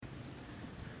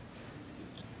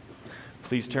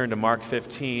Please turn to Mark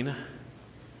 15.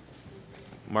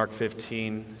 Mark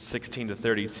 15, 16 to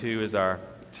 32 is our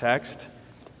text.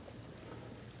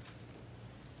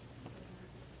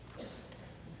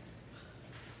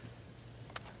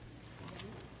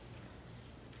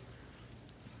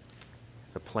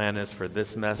 The plan is for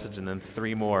this message and then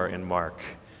 3 more in Mark,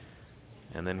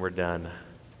 and then we're done.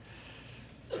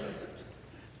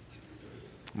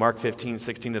 Mark 15,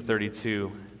 16 to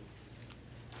 32.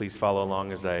 Please follow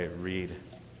along as I read.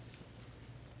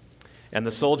 And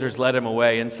the soldiers led him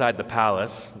away inside the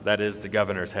palace, that is the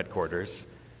governor's headquarters,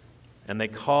 and they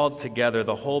called together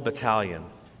the whole battalion,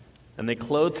 and they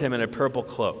clothed him in a purple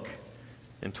cloak,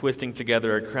 and twisting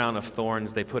together a crown of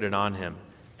thorns, they put it on him.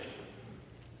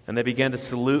 And they began to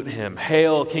salute him,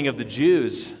 "Hail, King of the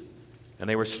Jews!" And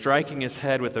they were striking his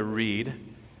head with a reed,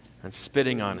 and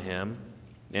spitting on him,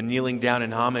 and kneeling down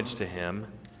in homage to him.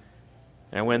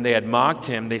 And when they had mocked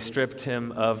him, they stripped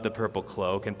him of the purple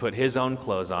cloak and put his own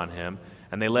clothes on him,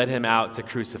 and they led him out to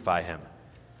crucify him.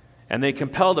 And they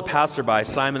compelled a passerby,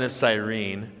 Simon of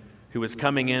Cyrene, who was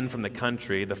coming in from the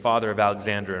country, the father of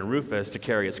Alexander and Rufus, to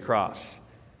carry his cross.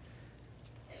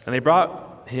 And they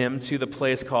brought him to the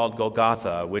place called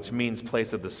Golgotha, which means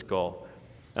place of the skull.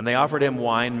 And they offered him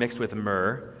wine mixed with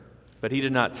myrrh, but he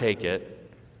did not take it.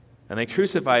 And they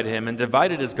crucified him and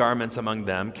divided his garments among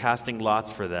them, casting lots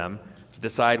for them, to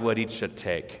decide what each should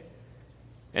take.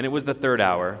 And it was the 3rd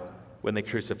hour when they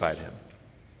crucified him.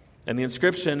 And the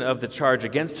inscription of the charge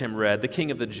against him read, "The King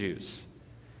of the Jews."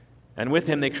 And with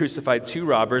him they crucified 2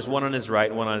 robbers, one on his right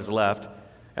and one on his left.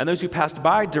 And those who passed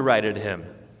by derided him,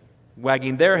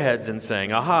 wagging their heads and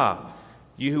saying, "Aha,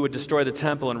 you who would destroy the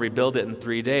temple and rebuild it in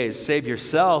 3 days, save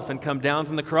yourself and come down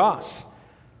from the cross."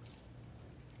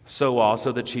 So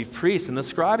also the chief priests and the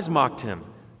scribes mocked him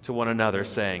to one another,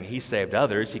 saying, "He saved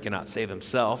others, he cannot save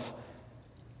himself.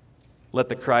 Let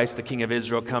the Christ, the King of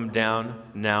Israel, come down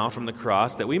now from the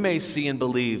cross, that we may see and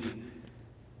believe."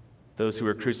 Those who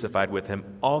were crucified with him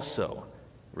also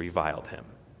reviled him.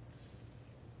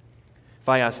 If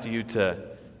I asked you to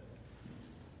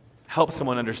help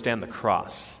someone understand the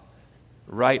cross,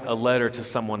 write a letter to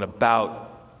someone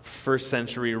about 1st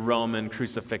century Roman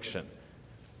crucifixion,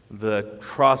 the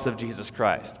cross of Jesus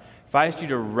Christ. If I asked you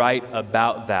to write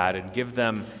about that and give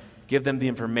them the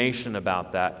information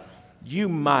about that, you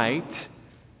might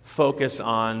focus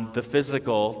on the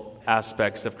physical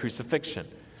aspects of crucifixion.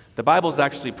 The Bible is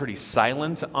actually pretty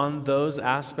silent on those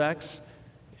aspects.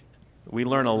 We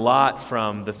learn a lot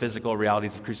from the physical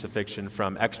realities of crucifixion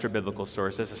from extra-biblical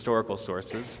sources, historical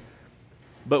sources.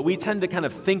 But we tend to kind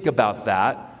of think about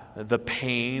that, the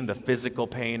pain, the physical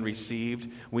pain received.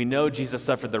 We know Jesus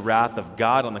suffered the wrath of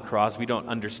God on the cross. We don't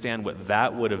understand what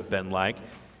that would have been like.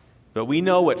 But we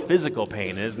know what physical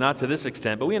pain is, not to this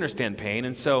extent, but we understand pain.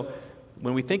 And so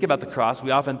when we think about the cross,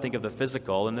 we often think of the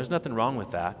physical, and there's nothing wrong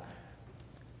with that.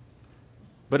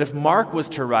 But if Mark was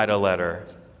to write a letter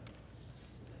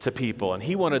to people and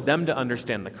he wanted them to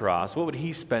understand the cross, what would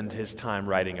he spend his time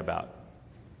writing about?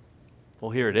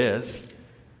 Well, here it is.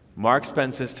 Mark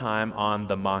spends his time on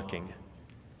the mocking.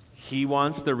 He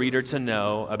wants the reader to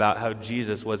know about how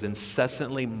Jesus was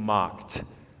incessantly mocked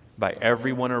by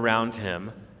everyone around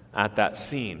him at that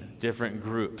scene, different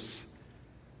groups.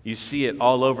 You see it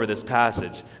all over this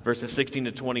passage. Verses 16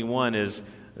 to 21 is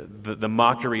the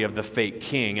mockery of the fake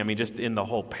king. I mean, just in the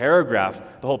whole paragraph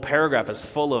is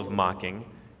full of mocking.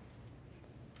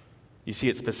 You see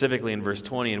it specifically in verse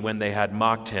 20, and when they had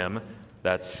mocked him,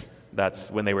 that's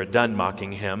when they were done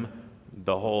mocking him.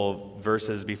 The whole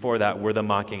verses before that were the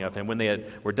mocking of him. When they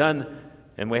were done,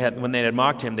 and when they had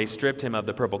mocked him, they stripped him of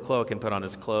the purple cloak and put on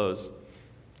his clothes.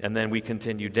 And then we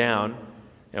continue down,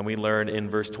 and we learn in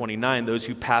verse 29, those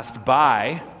who passed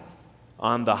by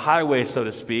on the highway, so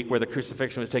to speak, where the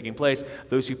crucifixion was taking place,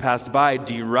 those who passed by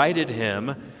derided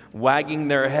him, wagging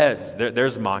their heads.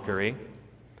 There's mockery.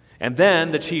 And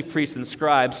then the chief priests and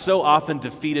scribes, so often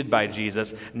defeated by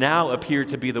Jesus, now appear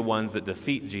to be the ones that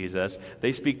defeat Jesus.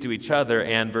 They speak to each other,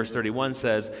 and verse 31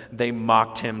 says, they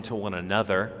mocked him to one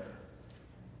another.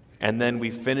 And then we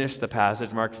finish the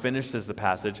passage, Mark finishes the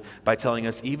passage by telling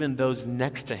us even those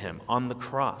next to him on the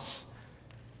cross,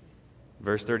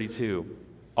 verse 32,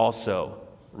 also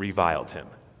reviled him.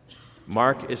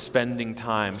 Mark is spending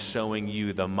time showing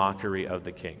you the mockery of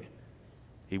the king.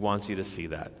 He wants you to see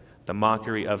that. The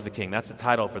mockery of the king. That's the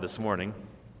title for this morning.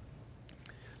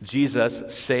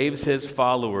 Jesus saves his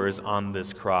followers on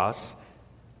this cross,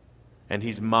 and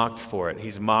he's mocked for it.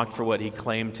 He's mocked for what he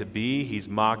claimed to be. He's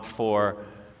mocked for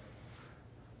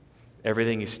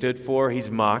everything he stood for. He's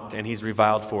mocked and he's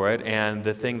reviled for it. And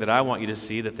the thing that I want you to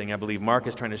see, the thing I believe Mark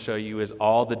is trying to show you, is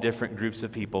all the different groups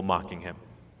of people mocking him.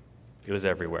 It was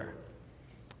everywhere.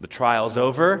 The trial's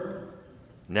over.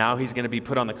 Now he's going to be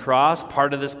put on the cross.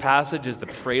 Part of this passage is the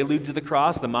prelude to the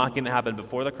cross, the mocking that happened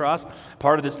before the cross.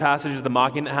 Part of this passage is the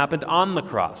mocking that happened on the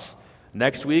cross.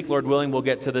 Next week, Lord willing, we'll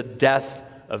get to the death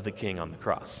of the king on the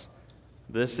cross.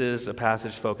 This is a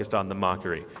passage focused on the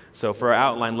mockery. So for our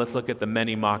outline, let's look at the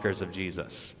many mockers of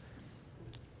Jesus.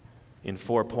 In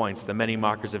 4 points, the many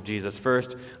mockers of Jesus.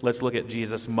 First, let's look at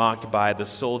Jesus mocked by the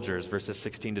soldiers, verses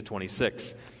 16 to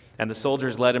 26. And the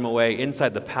soldiers led him away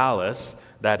inside the palace,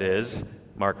 that is,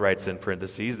 Mark writes in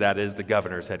parentheses, that is the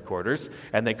governor's headquarters,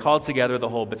 and they called together the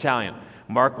whole battalion.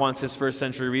 Mark wants his first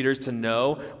century readers to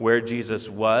know where Jesus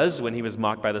was when he was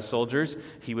mocked by the soldiers.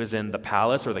 He was in the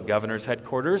palace or the governor's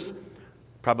headquarters,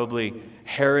 probably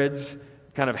Herod's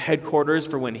kind of headquarters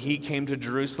for when he came to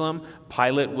Jerusalem.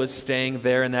 Pilate was staying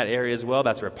there in that area as well.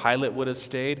 That's where Pilate would have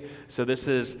stayed. So this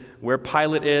is where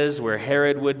Pilate is, where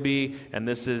Herod would be, and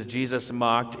this is Jesus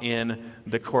mocked in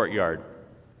the courtyard,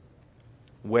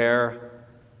 where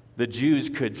the Jews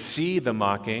could see the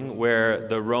mocking, where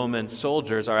the Roman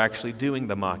soldiers are actually doing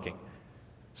the mocking.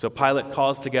 So Pilate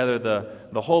calls together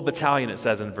the whole battalion, it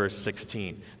says in verse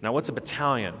 16. Now, what's a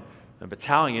battalion? A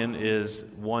battalion is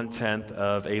 1/10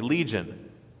 of a legion.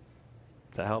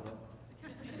 Does that help?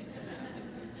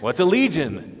 What's a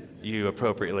legion, you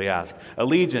appropriately ask? A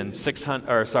legion,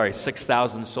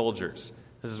 6,000 soldiers.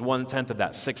 This is 1/10 of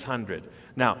that, 600.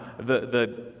 Now,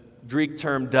 the Greek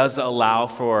term does allow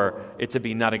for it to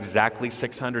be not exactly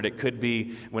 600. It could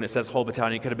be, when it says whole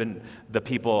battalion, it could have been the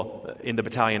people in the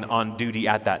battalion on duty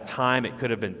at that time. It could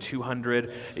have been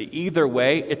 200. Either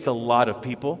way, it's a lot of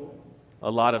people,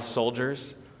 a lot of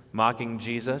soldiers mocking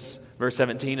Jesus. Verse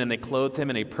 17, and they clothed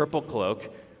him in a purple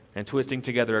cloak, and twisting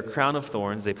together a crown of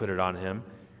thorns, they put it on him.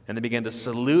 And they began to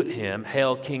salute him,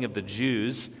 "Hail, King of the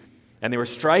Jews." And they were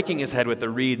striking his head with a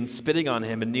reed and spitting on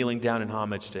him and kneeling down in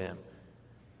homage to him.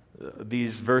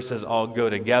 These verses all go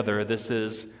together. This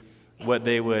is what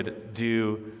they would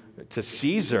do to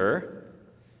Caesar,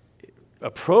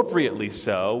 appropriately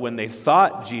so, when they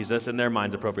thought Jesus, in their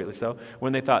minds appropriately so,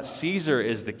 when they thought Caesar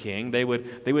is the king, they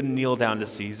would kneel down to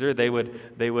Caesar. They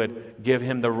would give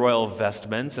him the royal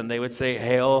vestments, and they would say,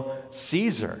 "Hail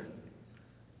Caesar."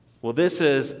 Well, this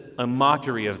is a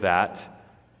mockery of that,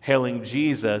 hailing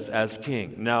Jesus as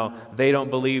king. Now, they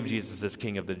don't believe Jesus is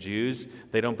king of the Jews.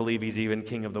 They don't believe he's even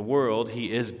king of the world.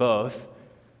 He is both.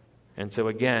 And so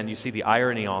again, you see the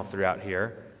irony all throughout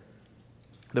here.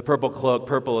 The purple cloak,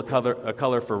 purple, a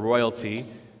color for royalty.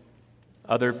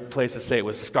 Other places say it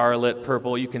was scarlet,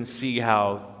 purple. You can see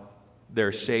how there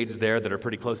are shades there that are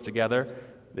pretty close together.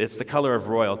 It's the color of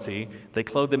royalty. They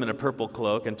clothed him in a purple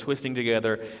cloak, and twisting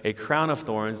together a crown of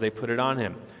thorns, they put it on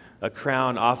him. A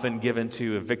crown often given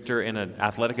to a victor in an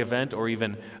athletic event, or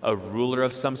even a ruler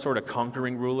of some sort, a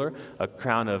conquering ruler, a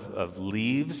crown of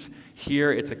leaves.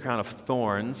 Here it's a crown of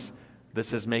thorns.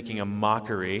 This is making a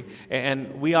mockery.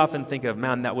 And we often think of,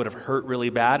 man, that would have hurt really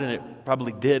bad, and it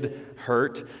probably did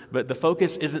hurt. But the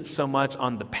focus isn't so much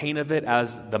on the pain of it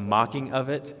as the mocking of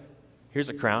it. Here's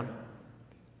a crown.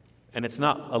 And it's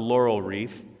not a laurel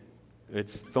wreath.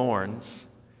 It's thorns,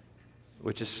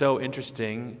 which is so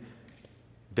interesting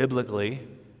biblically.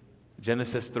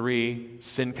 Genesis 3,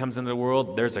 sin comes into the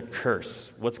world, there's a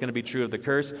curse. What's going to be true of the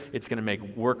curse? It's going to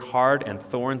make work hard, and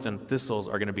thorns and thistles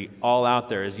are going to be all out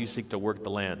there as you seek to work the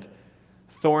land.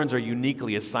 Thorns are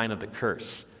uniquely a sign of the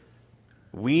curse.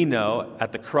 We know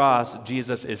at the cross,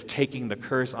 Jesus is taking the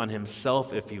curse on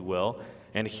himself, if you will,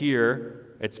 and here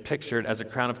it's pictured as a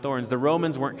crown of thorns. The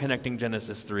Romans weren't connecting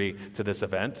Genesis 3 to this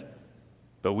event,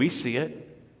 but we see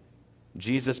it.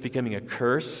 Jesus becoming a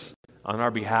curse on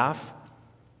our behalf.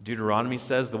 Deuteronomy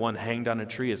says the one hanged on a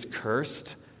tree is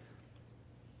cursed.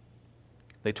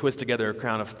 They twist together a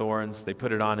crown of thorns, they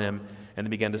put it on him, and they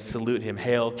began to salute him,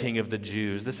 "Hail, King of the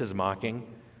Jews." This is mocking.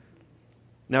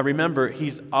 Now remember,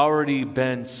 he's already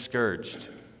been scourged.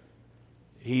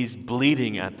 He's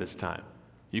bleeding at this time.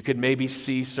 You could maybe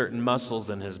see certain muscles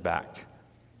in his back.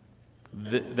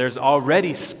 There's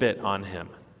already spit on him.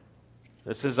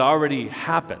 This has already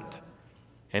happened.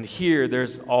 And here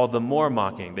there's all the more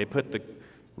mocking. They put the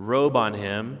robe on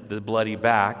him, the bloody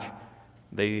back.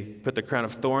 They put the crown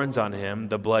of thorns on him,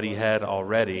 the bloody head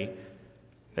already.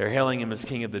 They're hailing him as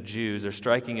King of the Jews. They're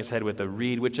striking his head with a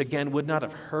reed, which again would not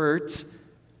have hurt,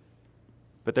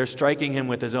 but they're striking him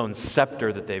with his own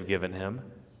scepter that they've given him,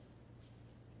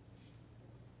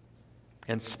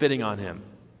 and spitting on him,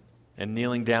 and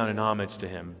kneeling down in homage to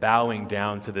him, bowing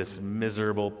down to this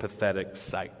miserable, pathetic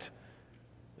sight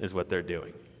is what they're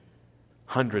doing.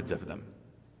 Hundreds of them.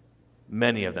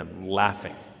 Many of them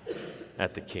laughing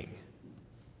at the king.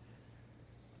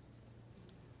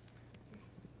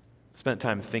 spent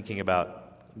time thinking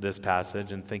about this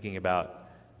passage and thinking about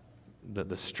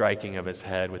the striking of his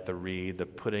head with the reed, the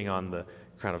putting on the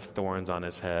crown of thorns on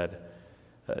his head,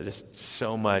 just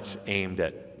so much aimed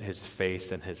at his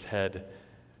face and his head.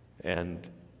 And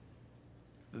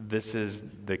this is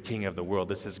the King of the world.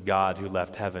 This is God who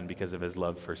left heaven because of his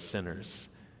love for sinners.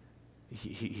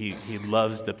 He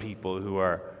loves the people who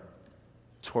are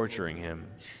torturing him,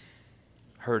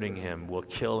 hurting him, will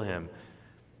kill him.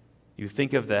 You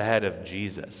think of the head of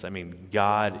Jesus. I mean,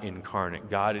 God incarnate,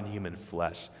 God in human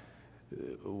flesh.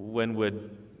 What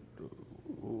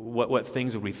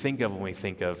things would we think of when we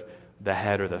think of the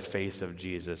head or the face of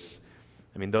Jesus?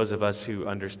 I mean, those of us who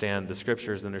understand the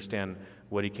scriptures, understand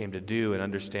what he came to do, and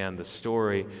understand the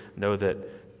story, know that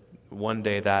one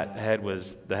day that head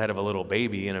was the head of a little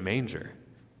baby in a manger.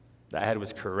 That head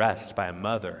was caressed by a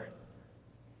mother.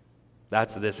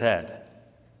 That's this head.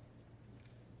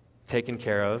 Taken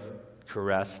care of,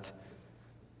 caressed.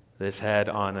 This head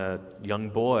on a young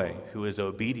boy who is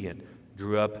obedient,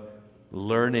 grew up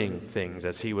learning things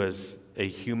as he was a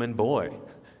human boy.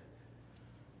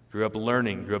 Grew up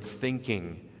learning, grew up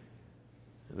thinking.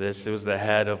 This was the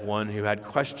head of one who had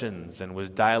questions and was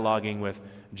dialoguing with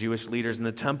Jewish leaders in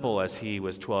the temple as he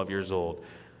was 12 years old.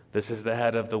 This is the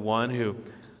head of the one who,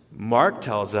 Mark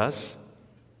tells us,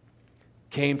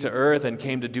 came to earth and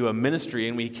came to do a ministry,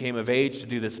 and when he came of age to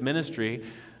do this ministry,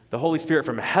 the Holy Spirit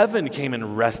from heaven came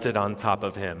and rested on top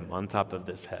of him, on top of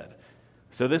this head.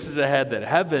 So this is a head that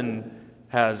heaven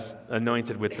has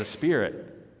anointed with the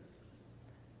Spirit.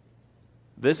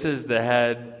 This is the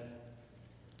head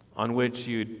on which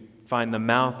you'd find the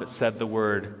mouth that said the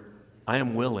word, I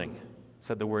am willing.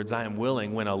 Said the words, I am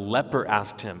willing, when a leper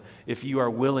asked him, if you are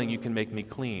willing, you can make me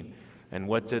clean. And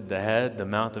what did the head, the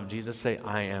mouth of Jesus say?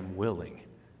 I am willing.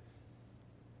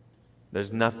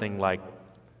 There's nothing like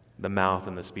the mouth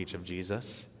and the speech of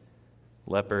Jesus.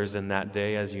 Lepers in that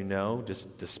day, as you know,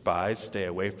 just despised, stay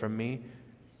away from me.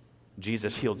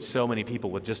 Jesus healed so many people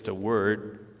with just a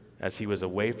word as he was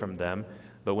away from them.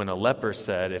 But when a leper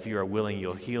said, if you are willing,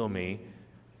 you'll heal me,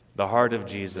 the heart of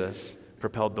Jesus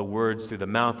propelled the words through the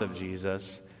mouth of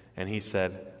Jesus, and he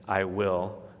said, I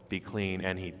will be clean,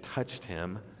 and he touched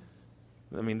him.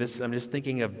 I mean, I'm just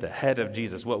thinking of the head of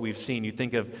Jesus, what we've seen. You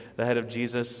think of the head of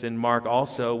Jesus in Mark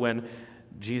also when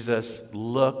Jesus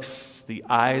looks, the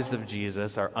eyes of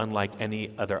Jesus are unlike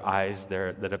any other eyes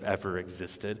there that have ever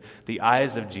existed. The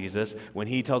eyes of Jesus, when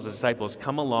he tells his disciples,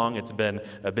 come along, it's been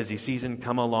a busy season,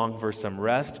 come along for some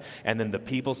rest, and then the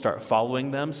people start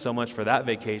following them, so much for that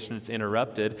vacation, it's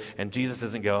interrupted, and Jesus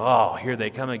doesn't go, oh, here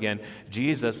they come again.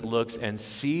 Jesus looks and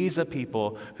sees a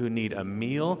people who need a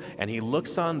meal, and he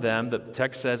looks on them, the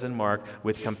text says in Mark,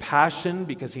 with compassion,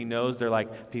 because he knows they're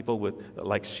like people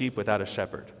like sheep without a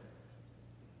shepherd.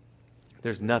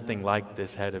 There's nothing like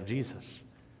this head of Jesus.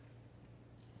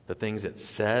 The things it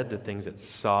said, the things it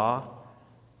saw.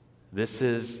 This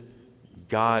is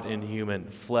God in human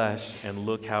flesh, and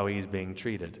look how he's being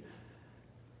treated.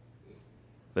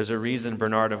 There's a reason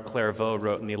Bernard of Clairvaux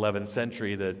wrote in the 11th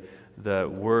century that the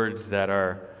words that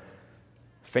are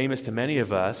famous to many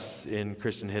of us in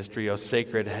Christian history, O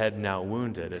sacred head now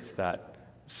wounded. It's that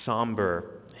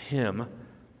somber hymn.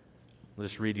 I'll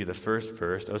just read you the first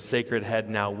verse. O sacred head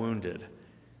now wounded,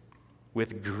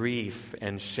 with grief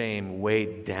and shame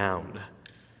weighed down,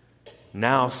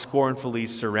 now scornfully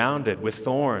surrounded with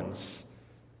thorns,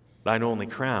 thine only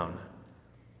crown.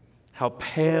 How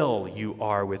pale you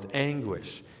are with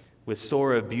anguish, with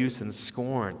sore abuse and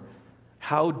scorn.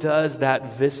 How does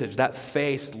that visage, that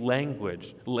face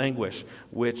languish,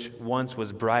 which once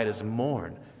was bright as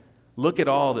morn? Look at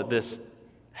all that this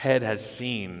head has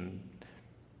seen.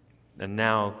 And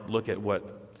now look at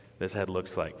what this head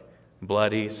looks like.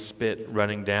 Bloody, spit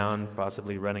running down,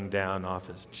 possibly running down off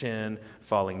his chin,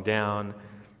 falling down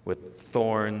with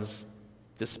thorns.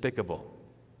 Despicable.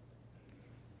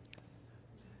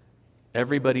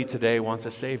 Everybody today wants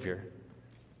a savior.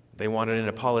 They want it in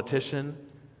a politician.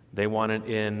 They want it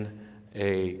in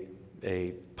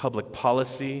a public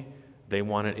policy. They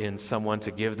want it in someone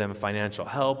to give them financial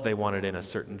help. They want it in a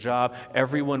certain job.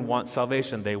 Everyone wants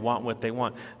salvation. They want what they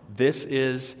want. This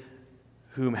is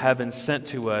whom heaven sent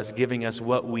to us, giving us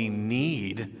what we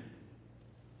need.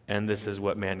 And this is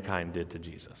what mankind did to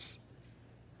Jesus.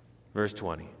 Verse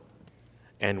 20.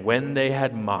 And when they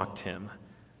had mocked him,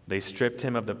 they stripped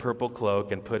him of the purple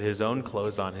cloak and put his own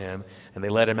clothes on him, and they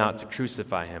led him out to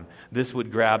crucify him. This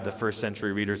would grab the first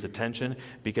century reader's attention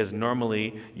because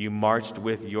normally you marched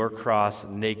with your cross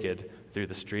naked through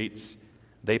the streets.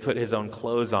 They put his own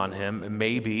clothes on him,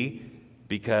 maybe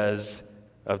because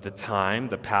of the time,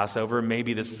 the Passover.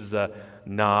 Maybe this is a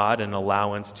nod, an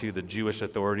allowance to the Jewish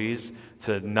authorities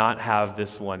to not have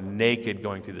this one naked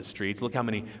going through the streets. Look how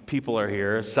many people are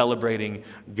here celebrating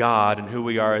God and who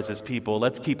we are as his people.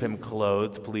 Let's keep him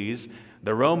clothed, please.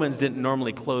 The Romans didn't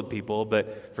normally clothe people,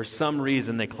 but for some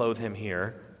reason they clothe him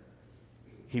here.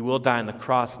 He will die on the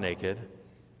cross naked,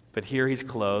 but here he's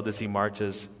clothed as he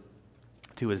marches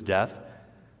to his death.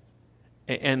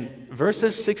 And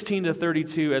verses 16 to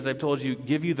 32, as I've told you,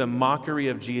 give you the mockery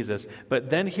of Jesus. But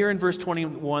then here in verse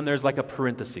 21, there's like a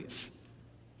parenthesis.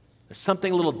 There's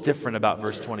something a little different about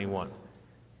verse 21.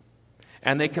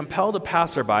 And they compelled a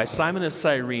passerby, Simon of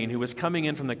Cyrene, who was coming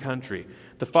in from the country,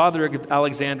 the father of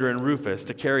Alexander and Rufus,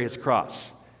 to carry his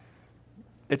cross.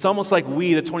 It's almost like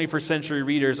we, the 21st century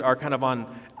readers, are kind of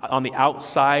on the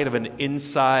outside of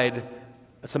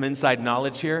some inside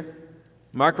knowledge here.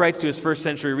 Mark writes to his first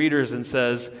century readers and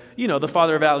says, the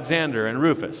father of Alexander and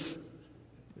Rufus.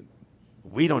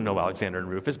 We don't know Alexander and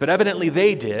Rufus, but evidently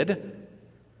they did.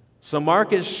 So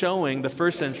Mark is showing the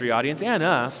first century audience and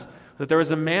us that there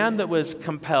was a man that was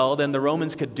compelled, and the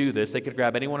Romans could do this. They could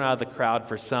grab anyone out of the crowd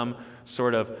for some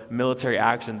sort of military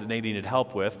action that they needed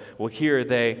help with. Well, here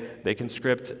they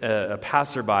conscript a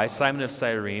passerby, Simon of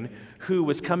Cyrene, who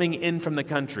was coming in from the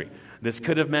country. This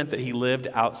could have meant that he lived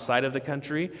outside of the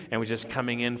country and was just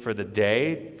coming in for the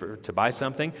day to buy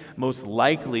something. Most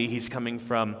likely he's coming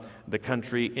from the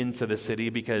country into the city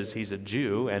because he's a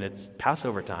Jew and it's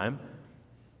Passover time.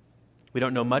 We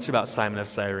don't know much about Simon of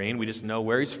Cyrene. We just know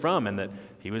where he's from and that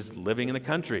he was living in the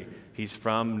country. He's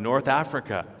from North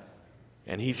Africa.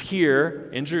 And he's here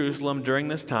in Jerusalem during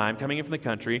this time, coming in from the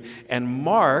country. And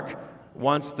Mark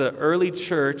wants the early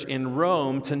church in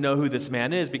Rome to know who this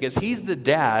man is because he's the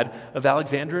dad of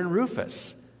Alexander and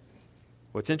Rufus.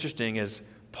 What's interesting is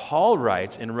Paul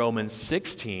writes in Romans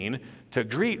 16 to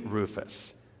greet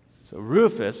Rufus. So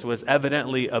Rufus was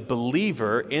evidently a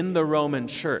believer in the Roman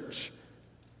church.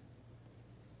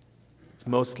 It's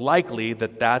most likely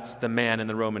that that's the man in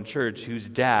the Roman church whose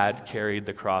dad carried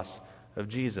the cross of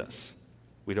Jesus.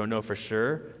 We don't know for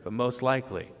sure, but most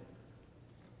likely.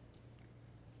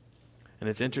 And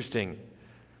it's interesting.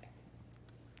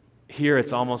 Here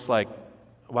it's almost like,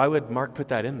 why would Mark put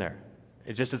that in there?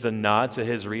 It just is a nod to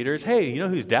his readers. Hey, you know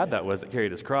whose dad that was that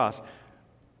carried his cross?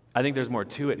 I think there's more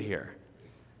to it here.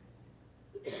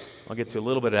 I'll get to a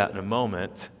little bit of that in a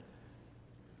moment.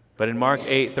 But in Mark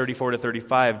 8, 34 to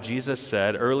 35, Jesus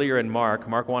said, earlier in Mark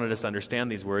wanted us to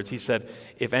understand these words. He said,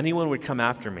 if anyone would come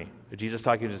after me, Jesus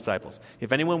talking to his disciples,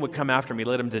 if anyone would come after me,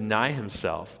 let him deny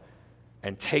himself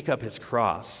and take up his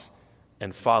cross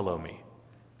and follow me.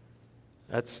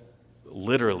 That's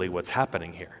literally what's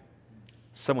happening here.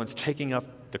 Someone's taking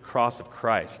up the cross of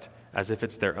Christ as if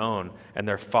it's their own, and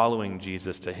they're following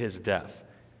Jesus to his death.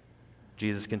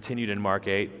 Jesus continued in Mark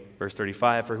 8, verse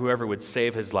 35, for whoever would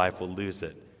save his life will lose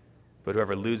it. But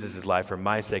whoever loses his life for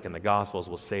my sake and the gospel's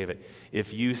will save it.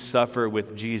 If you suffer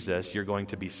with Jesus, you're going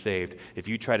to be saved. If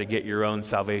you try to get your own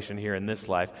salvation here in this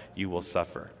life, you will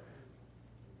suffer.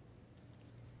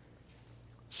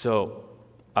 So,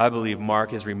 I believe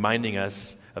Mark is reminding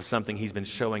us of something he's been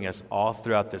showing us all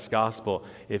throughout this gospel.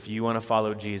 If you want to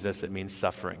follow Jesus, it means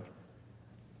suffering.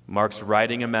 Mark's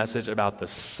writing a message about the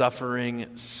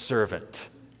suffering servant.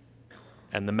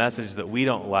 And the message that we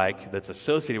don't like that's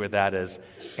associated with that is,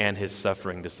 and his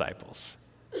suffering disciples.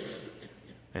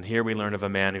 And here we learn of a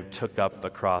man who took up the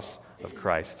cross of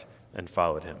Christ and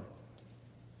followed him.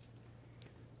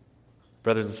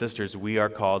 Brothers and sisters, we are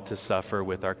called to suffer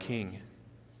with our King.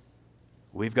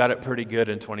 We've got it pretty good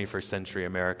in 21st century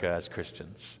America as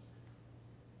Christians.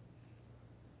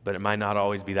 But it might not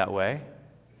always be that way,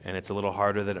 and it's a little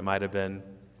harder than it might have been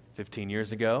 15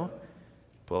 years ago.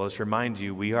 Well, let's remind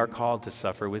you, we are called to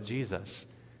suffer with Jesus.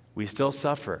 We still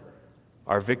suffer.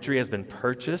 Our victory has been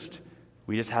purchased.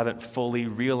 We just haven't fully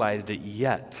realized it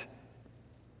yet.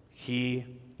 He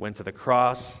went to the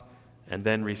cross and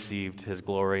then received his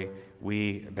glory.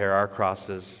 We bear our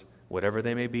crosses, whatever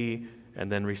they may be, and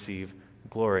then receive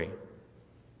glory.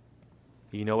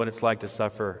 You know what it's like to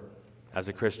suffer as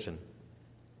a Christian.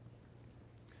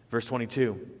 Verse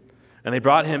 22. And they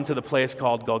brought him to the place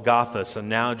called Golgotha. So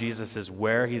now Jesus is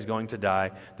where he's going to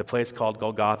die, the place called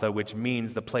Golgotha, which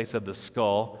means the place of the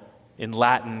skull. In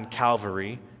Latin,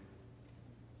 Calvary.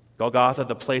 Golgotha,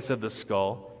 the place of the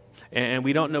skull. And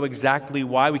we don't know exactly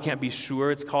why. We can't be sure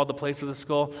it's called the place of the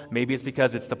skull. Maybe it's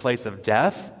because it's the place of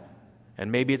death.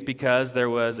 And maybe it's because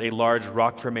there was a large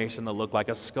rock formation that looked like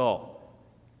a skull.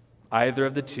 Either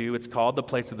of the two, it's called the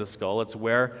place of the skull. It's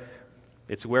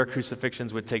where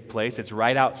crucifixions would take place. It's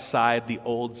right outside the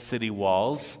old city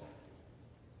walls.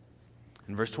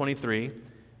 In verse 23,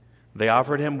 They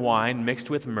offered him wine mixed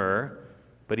with myrrh,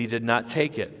 but he did not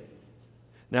take it.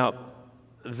 Now,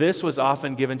 this was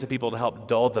often given to people to help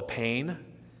dull the pain,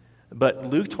 but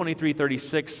Luke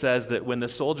 23:36 says that when the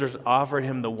soldiers offered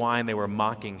him the wine, they were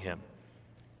mocking him.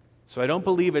 So I don't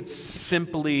believe it's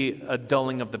simply a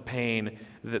dulling of the pain,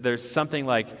 that there's something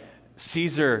like,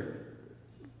 Caesar,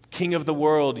 king of the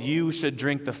world, you should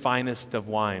drink the finest of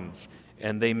wines.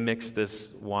 And they mix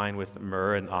this wine with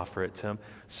myrrh and offer it to him.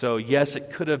 So yes,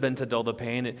 it could have been to dull the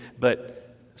pain,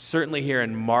 but certainly here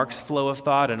in Mark's flow of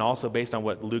thought, and also based on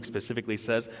what Luke specifically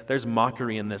says, there's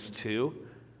mockery in this too.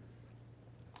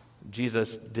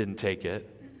 Jesus didn't take it.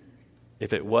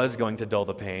 If it was going to dull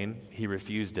the pain, he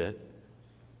refused it.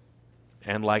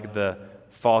 And like the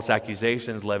false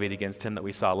accusations levied against him that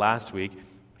we saw last week,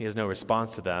 he has no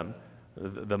response to them.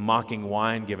 The mocking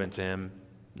wine given to him,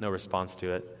 no response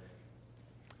to it.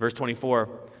 Verse 24,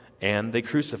 and they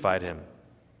crucified him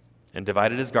and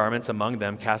divided his garments among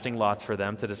them, casting lots for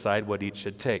them to decide what each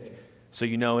should take. So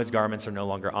you know his garments are no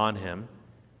longer on him.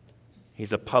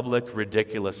 He's a public,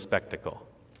 ridiculous spectacle.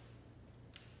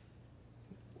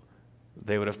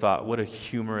 They would have thought, what a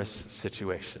humorous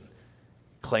situation.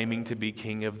 Claiming to be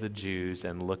king of the Jews,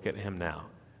 and look at him now.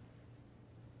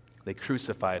 They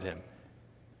crucified him.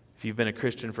 If you've been a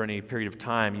Christian for any period of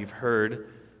time, you've heard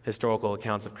historical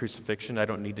accounts of crucifixion. I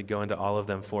don't need to go into all of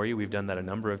them for you. We've done that a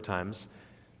number of times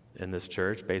in this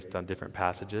church based on different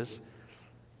passages.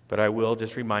 But I will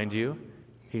just remind you,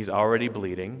 he's already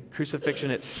bleeding. Crucifixion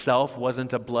itself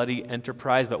wasn't a bloody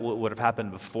enterprise, but what would have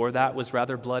happened before that was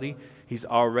rather bloody. He's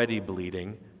already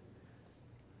bleeding.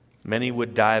 Many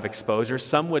would die of exposure.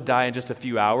 Some would die in just a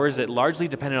few hours. It largely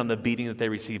depended on the beating that they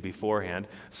received beforehand.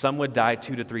 Some would die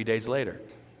 2 to 3 days later.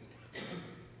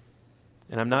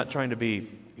 And I'm not trying to be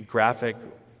graphic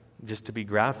just to be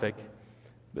graphic,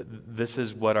 but this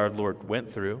is what our Lord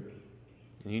went through.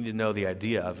 And you need to know the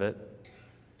idea of it.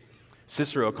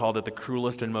 Cicero called it the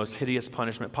cruelest and most hideous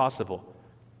punishment possible.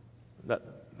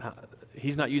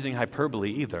 He's not using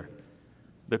hyperbole either.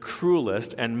 The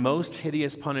cruelest and most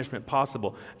hideous punishment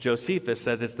possible. Josephus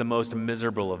says it's the most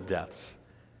miserable of deaths.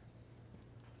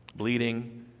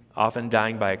 Bleeding, often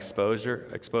dying by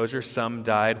exposure. Some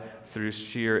died through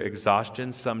sheer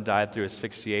exhaustion. Some died through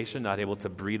asphyxiation, not able to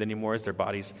breathe anymore as their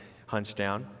bodies hunched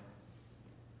down.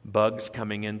 Bugs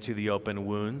coming into the open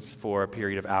wounds for a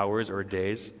period of hours or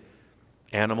days.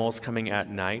 Animals coming at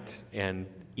night and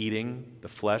eating the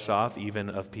flesh off, even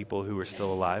of people who were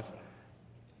still alive.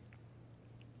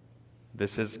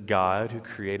 This is God who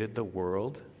created the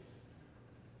world,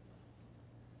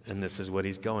 and this is what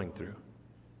he's going through.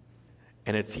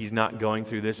 And he's not going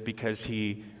through this because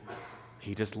he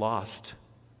just lost.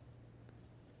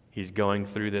 He's going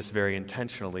through this very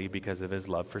intentionally because of his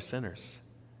love for sinners.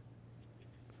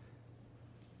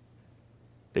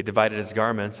 They divided his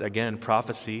garments. Again,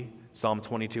 prophecy, Psalm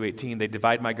 22:18. They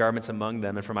divide my garments among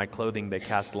them, and for my clothing they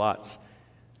cast lots.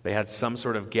 They had some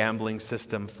sort of gambling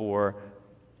system for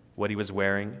what he was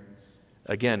wearing.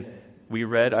 Again, we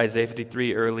read Isaiah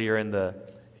 53 earlier in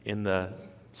the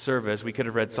service. We could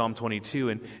have read Psalm 22,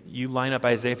 and you line up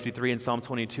Isaiah 53 and Psalm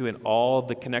 22, and all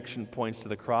the connection points to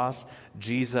the cross.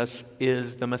 Jesus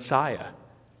is the Messiah.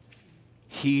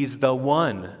 He's the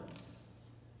one.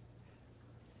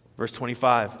 Verse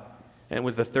 25, and it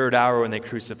was the third hour when they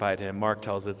crucified him. Mark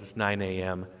tells us it's 9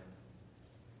 a.m.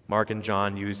 Mark and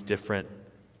John use different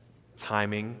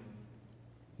timing.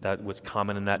 That was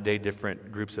common in that day,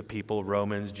 different groups of people,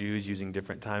 Romans, Jews, using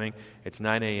different timing. It's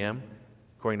 9 a.m.,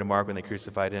 according to Mark, when they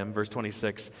crucified him. Verse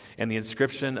 26, and the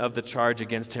inscription of the charge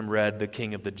against him read, the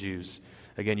King of the Jews.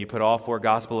 Again, you put all four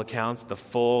gospel accounts. The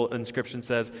full inscription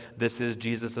says, this is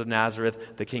Jesus of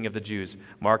Nazareth, the King of the Jews.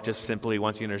 Mark just simply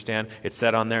wants you to understand, it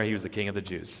said on there he was the King of the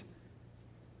Jews.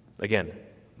 Again,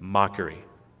 mockery,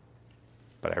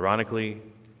 but ironically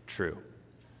true.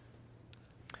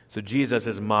 So Jesus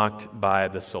is mocked by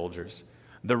the soldiers.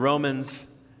 The Romans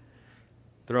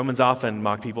often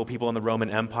mocked people. People in the Roman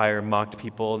Empire mocked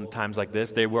people in times like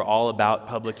this. They were all about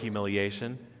public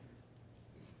humiliation.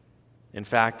 In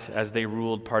fact, as they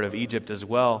ruled part of Egypt as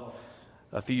well,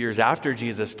 a few years after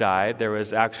Jesus died, there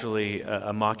was actually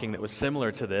a mocking that was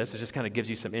similar to this. It just kind of gives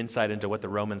you some insight into what the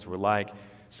Romans were like.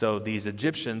 So these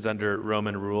Egyptians under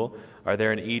Roman rule are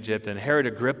there in Egypt, and Herod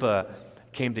Agrippa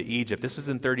came to Egypt. This was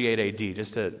in 38 AD,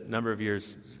 just a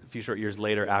few short years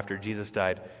later after Jesus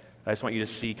died. I just want you to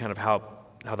see kind of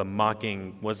how the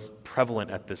mocking was prevalent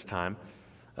at this time.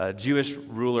 Jewish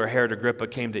ruler Herod Agrippa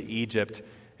came to Egypt,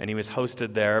 and he was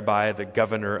hosted there by the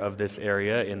governor of this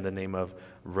area in the name of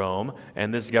Rome.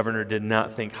 And this governor did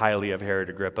not think highly of Herod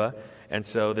Agrippa. And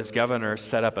so this governor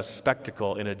set up a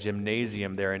spectacle in a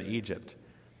gymnasium there in Egypt.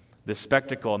 this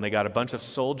spectacle, and they got a bunch of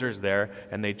soldiers there,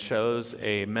 and they chose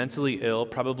a mentally ill,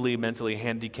 probably mentally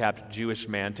handicapped Jewish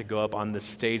man to go up on this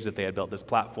stage that they had built, this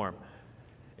platform.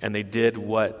 And they did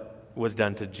what was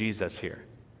done to Jesus here.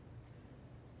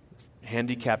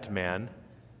 Handicapped man,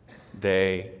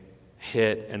 they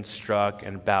hit and struck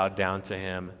and bowed down to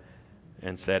him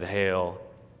and said, "Hail,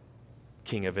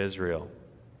 King of Israel."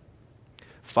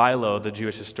 Philo, the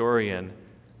Jewish historian,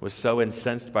 was so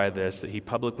incensed by this that he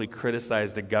publicly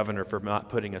criticized the governor for not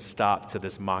putting a stop to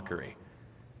this mockery.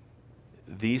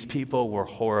 These people were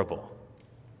horrible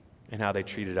in how they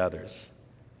treated others.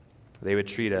 They would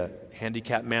treat a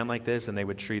handicapped man like this, and they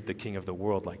would treat the king of the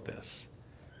world like this.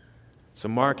 So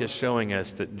Mark is showing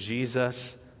us that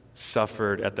Jesus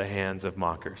suffered at the hands of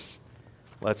mockers.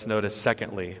 Let's notice,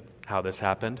 secondly, how this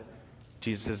happened.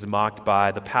 Jesus is mocked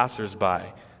by the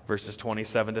passersby, verses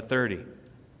 27 to 30.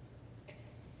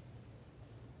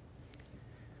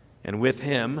 And with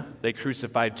him, they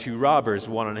crucified two robbers,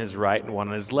 one on his right and one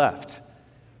on his left.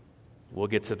 We'll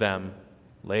get to them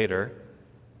later.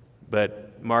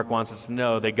 But Mark wants us to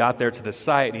know they got there to the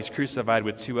site, and he's crucified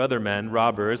with two other men,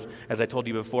 robbers, as I told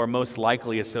you before, most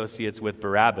likely associates with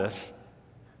Barabbas,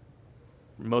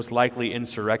 most likely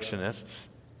insurrectionists,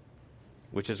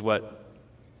 which is what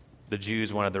the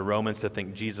Jews wanted the Romans to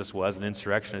think Jesus was, an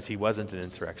insurrectionist. He wasn't an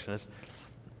insurrectionist.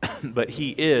 But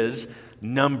he is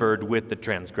numbered with the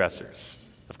transgressors,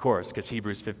 of course, because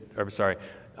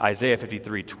Isaiah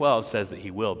 53:12 says that he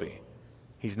will be.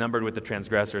 He's numbered with the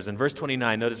transgressors. In verse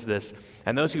 29, notice this,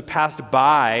 "And those who passed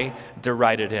by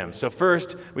derided him." So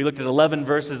first, we looked at 11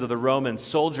 verses of the Roman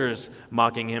soldiers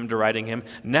mocking him, deriding him.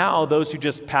 Now, those who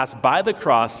just passed by the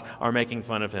cross are making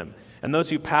fun of him. And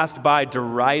those who passed by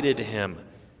derided him.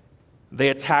 They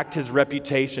attacked his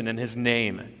reputation and his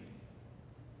name.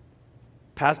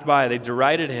 Passed by, they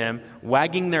derided him,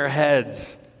 wagging their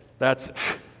heads. That's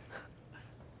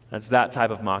that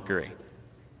type of mockery.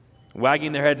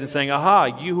 Wagging their heads and saying, "Aha,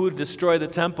 you who destroy the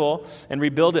temple and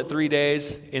rebuild it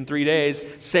in 3 days,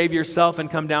 save yourself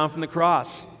and come down from the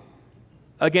cross."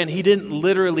 Again, he didn't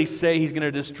literally say he's going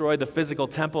to destroy the physical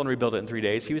temple and rebuild it in 3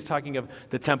 days. He was talking of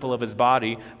the temple of his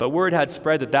body, but word had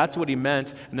spread that that's what he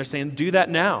meant, and they're saying, "Do that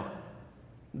now.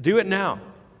 Do it now."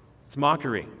 It's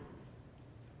mockery.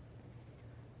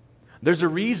 There's a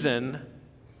reason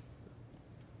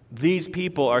these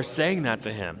people are saying that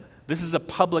to him. This is a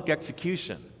public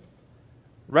execution.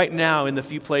 Right now, in the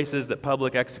few places that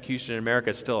public execution in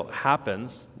America still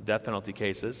happens, death penalty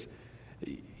cases,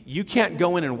 you can't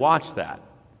go in and watch that.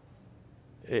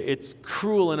 It's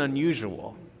cruel and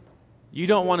unusual. You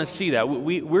don't want to see that.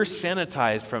 We're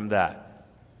sanitized from that,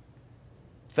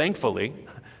 thankfully.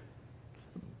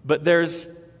 But there's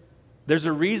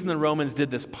a reason the Romans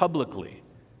did this publicly.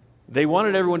 They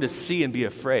wanted everyone to see and be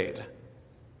afraid.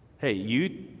 Hey,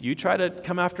 you try to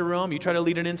come after Rome, you try to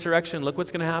lead an insurrection, look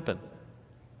what's going to happen.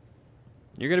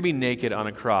 You're going to be naked on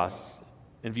a cross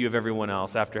in view of everyone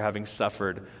else after having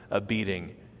suffered a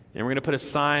beating. And we're going to put a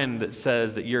sign that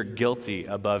says that you're guilty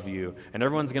above you, and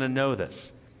everyone's going to know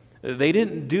this. They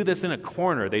didn't do this in a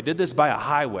corner. They did this by a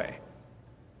highway,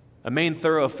 a main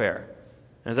thoroughfare.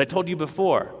 And as I told you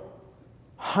before,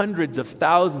 hundreds of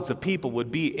thousands of people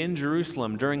would be in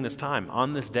Jerusalem during this time,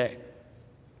 on this day.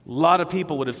 A lot of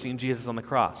people would have seen Jesus on the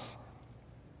cross.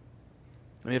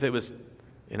 I mean, if it was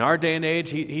in our day and age,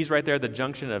 he's right there at the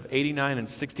junction of 89 and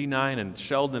 69 and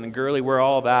Sheldon and Gurley, where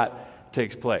all that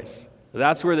takes place.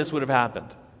 That's where this would have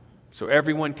happened, so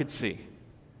everyone could see.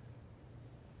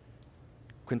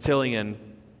 Quintilian,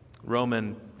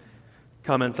 Roman,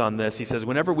 comments on this. He says,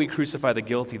 "Whenever we crucify the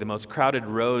guilty, the most crowded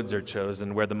roads are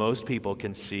chosen where the most people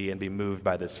can see and be moved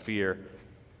by this fear.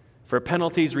 For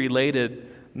penalties related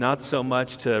not so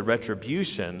much to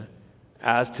retribution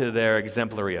as to their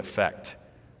exemplary effect."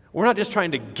 We're not just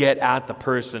trying to get at the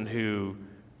person who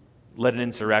led an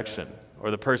insurrection or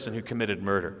the person who committed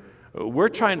murder.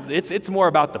 It's more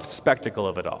about the spectacle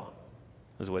of it all,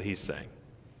 is what he's saying.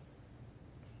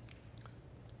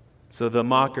 So the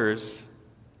mockers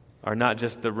are not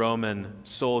just the Roman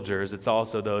soldiers, it's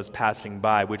also those passing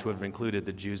by, which would have included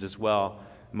the Jews as well.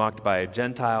 Mocked by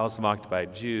Gentiles, mocked by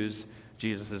Jews.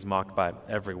 Jesus is mocked by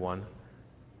everyone.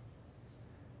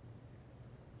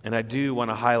 And I do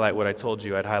want to highlight what I told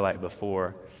you I'd highlight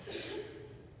before.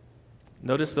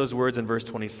 Notice those words in verse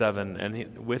 27.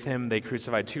 "And with him they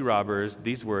crucified two robbers."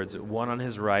 These words, one on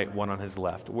his right, one on his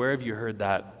left. Where have you heard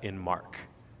that in Mark?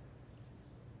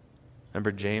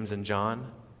 Remember James and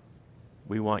John?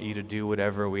 "We want you to do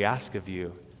whatever we ask of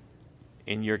you.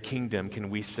 In your kingdom,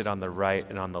 can we sit on the right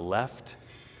and on the left?"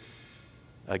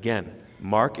 Again,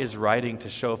 Mark is writing to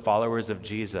show followers of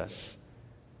Jesus,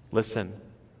 listen,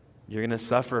 You're going to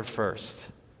suffer first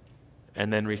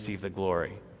and then receive the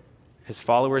glory. His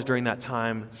followers during that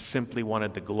time simply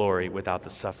wanted the glory without the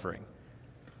suffering.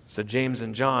 So James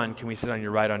and John, can we sit on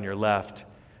your right, on your left?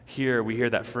 Here we hear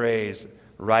that phrase,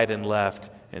 right and left,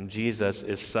 and Jesus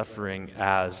is suffering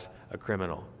as a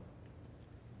criminal.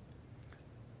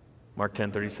 Mark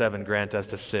 10:37, grant us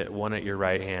to sit one at your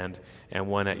right hand and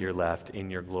one at your left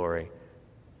in your glory.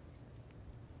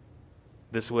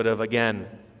 This would have, again,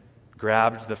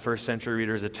 grabbed the first century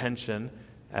reader's attention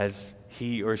as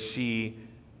he or she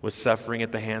was suffering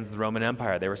at the hands of the Roman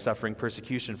Empire. They were suffering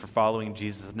persecution for following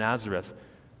Jesus of Nazareth,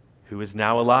 who is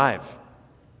now alive.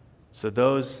 So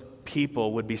those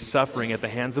people would be suffering at the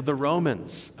hands of the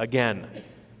Romans again.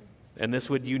 And this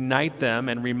would unite them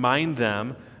and remind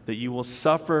them that you will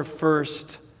suffer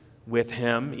first with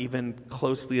him, even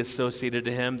closely associated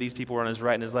to him. These people were on his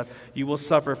right and his left. You will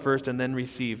suffer first and then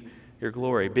receive your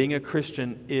glory. Being a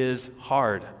Christian is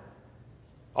hard.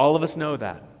 All of us know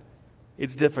that.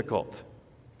 It's difficult.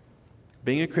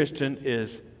 Being a Christian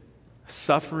is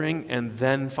suffering and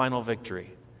then final victory.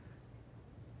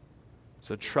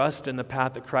 So trust in the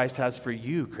path that Christ has for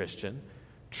you, Christian.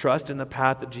 Trust in the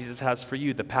path that Jesus has for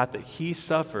you, the path that he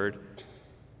suffered.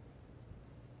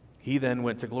 He then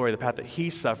went to glory. The path that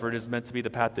he suffered is meant to be the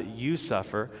path that you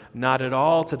suffer, not at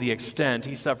all to the extent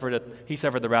he suffered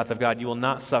the wrath of God. You will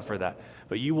not suffer that.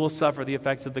 But you will suffer the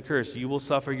effects of the curse. You will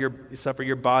suffer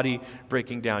your body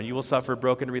breaking down. You will suffer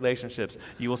broken relationships.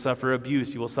 You will suffer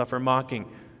abuse. You will suffer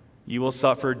mocking. You will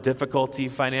suffer difficulty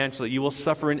financially. You will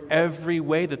suffer in every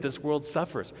way that this world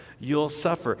suffers. You'll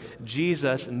suffer.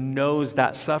 Jesus knows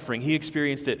that suffering. He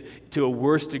experienced it to a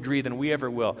worse degree than we ever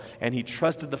will. And he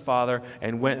trusted the Father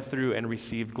and went through and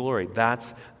received glory.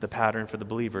 That's the pattern for the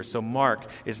believer. So Mark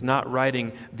is not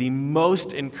writing the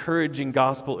most encouraging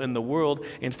gospel in the world.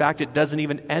 In fact, it doesn't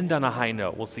even end on a high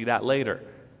note. We'll see that later.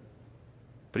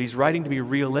 But he's writing to be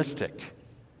realistic.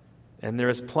 And there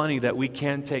is plenty that we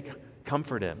can take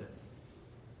comfort in.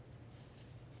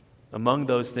 Among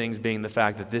those things being the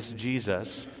fact that this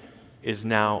Jesus is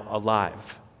now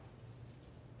alive.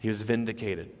 He was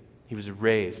vindicated. He was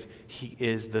raised. He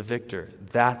is the victor.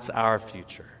 That's our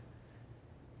future.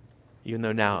 Even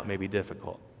though now it may be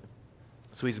difficult.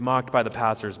 So he's mocked by the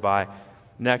passersby.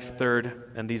 Next,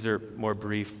 third, and these are more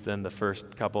brief than the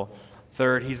first couple.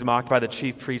 Third, he's mocked by the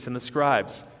chief priests and the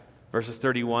scribes. Verses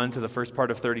 31 to the first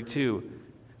part of 32.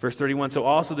 Verse 31, so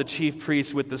also the chief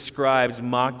priests with the scribes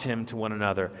mocked him to one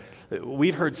another.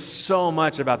 We've heard so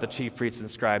much about the chief priests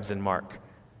and scribes in Mark.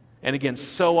 And again,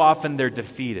 so often they're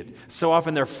defeated. So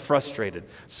often they're frustrated.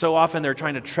 So often they're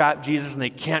trying to trap Jesus and they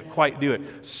can't quite do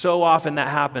it. So often that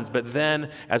happens. But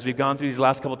then, as we've gone through these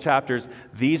last couple chapters,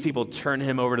 these people turn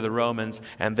him over to the Romans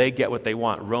and they get what they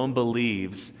want. Rome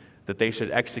believes that they should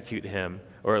execute him,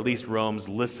 or at least Rome's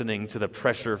listening to the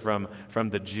pressure from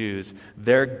the Jews.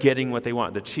 They're getting what they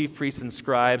want. The chief priests and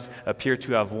scribes appear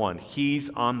to have won.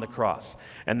 He's on the cross.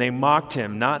 And they mocked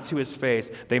him, not to his face.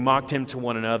 They mocked him to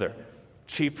one another.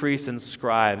 Chief priests and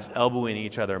scribes elbowing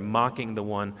each other, mocking the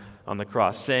one on the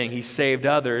cross, saying he saved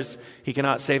others, he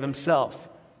cannot save himself.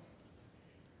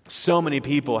 So many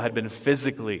people had been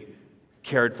physically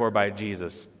cared for by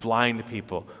Jesus. Blind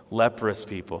people, leprous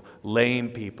people, lame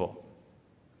people,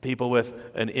 people with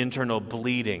an internal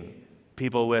bleeding,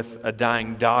 people with a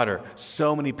dying daughter.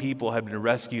 So many people have been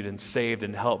rescued and saved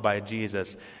and helped by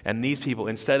Jesus. And these people,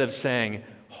 instead of saying,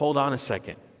 hold on a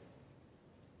second,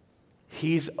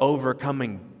 he's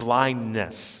overcoming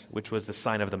blindness, which was the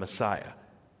sign of the Messiah.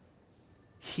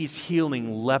 He's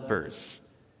healing lepers.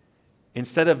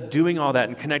 Instead of doing all that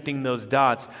and connecting those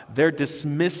dots, they're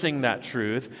dismissing that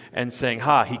truth and saying,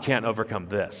 he can't overcome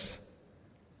this.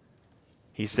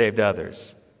 He saved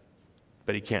others,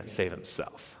 but he can't save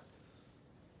himself.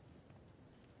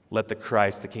 Let the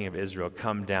Christ, the King of Israel,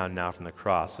 come down now from the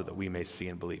cross so that we may see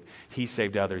and believe. He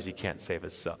saved others, he can't save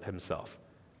himself.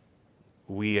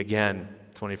 We, again,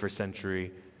 21st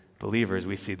century believers,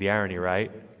 we see the irony,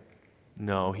 right?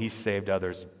 No, he saved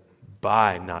others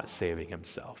by not saving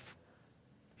himself.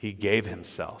 He gave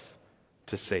himself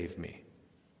to save me.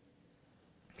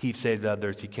 He saved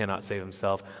others, he cannot save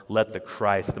himself. Let the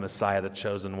Christ, the Messiah, the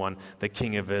chosen one, the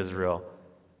King of Israel,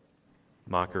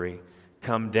 mockery,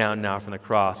 come down now from the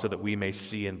cross so that we may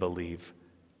see and believe.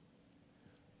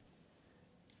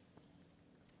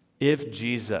 If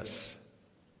Jesus,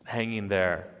 hanging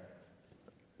there,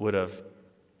 would have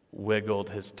wiggled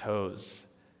his toes,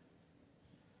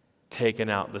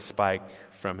 taken out the spike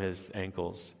from his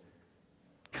ankles,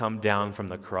 come down from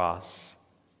the cross,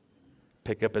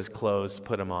 pick up his clothes,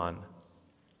 put them on,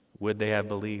 would they have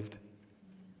believed?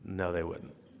 No, they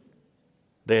wouldn't.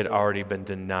 they had already been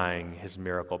denying his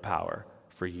miracle power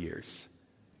for years.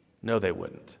 No, they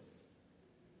wouldn't.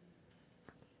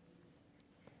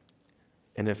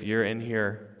 And if you're in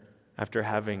here after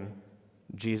having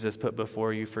Jesus put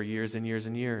before you for years and years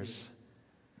and years,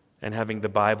 and having the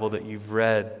Bible that you've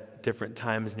read different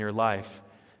times in your life,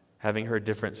 having heard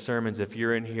different sermons, if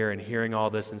you're in here and hearing all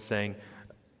this and saying,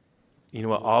 you know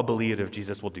what, I'll believe it if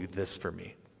Jesus will do this for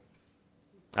me.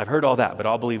 I've heard all that, but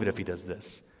I'll believe it if he does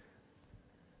this.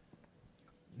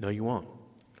 No, you won't.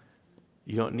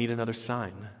 You don't need another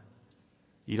sign.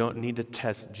 You don't need to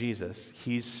test Jesus.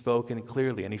 He's spoken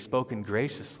clearly, and he's spoken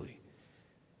graciously.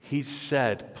 He's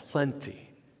said plenty.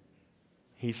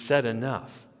 He's said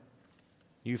enough.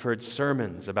 You've heard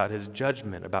sermons about his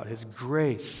judgment, about his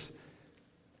grace,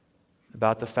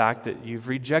 about the fact that you've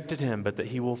rejected him, but that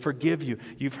he will forgive you.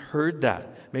 You've heard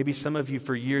that. Maybe some of you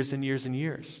for years and years and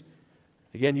years.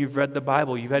 Again, you've read the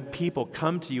Bible. You've had people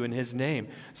come to you in his name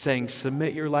saying,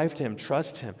 submit your life to him,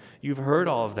 trust him. You've heard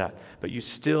all of that, but you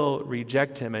still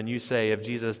reject him, and you say, if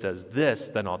Jesus does this,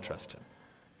 then I'll trust him.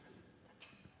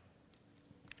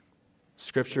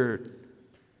 Scripture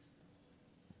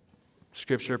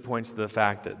points to the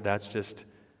fact that that's just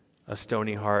a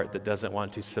stony heart that doesn't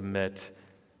want to submit,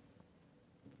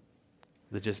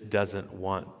 that just doesn't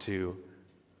want to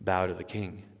bow to the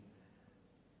King.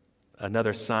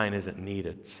 Another sign isn't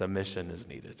needed. Submission is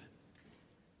needed.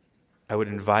 I would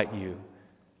invite you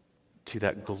to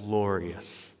that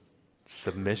glorious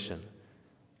submission.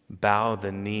 Bow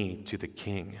the knee to the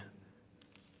King.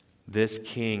 This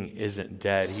King isn't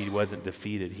dead. He wasn't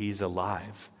defeated. He's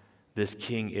alive. This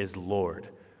King is Lord.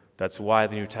 That's why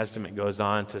the New Testament goes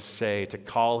on to say, to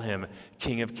call him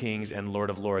King of Kings and Lord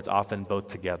of Lords, often both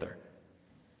together.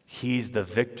 He's the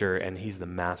victor and he's the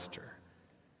master.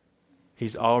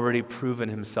 He's already proven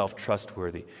himself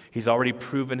trustworthy. He's already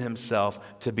proven himself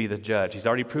to be the judge. He's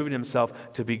already proven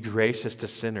himself to be gracious to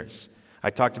sinners. I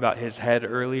talked about his head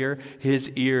earlier. His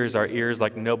ears are ears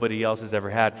like nobody else has ever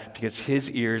had, because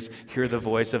his ears hear the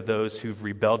voice of those who've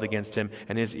rebelled against him,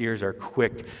 and his ears are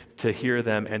quick to hear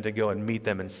them and to go and meet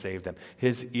them and save them.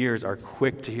 His ears are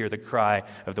quick to hear the cry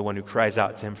of the one who cries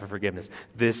out to him for forgiveness.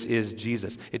 This is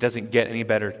Jesus. It doesn't get any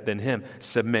better than him.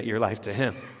 Submit your life to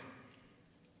him.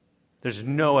 There's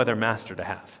no other master to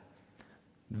have.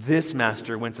 This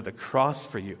master went to the cross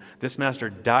for you. This master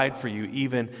died for you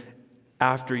even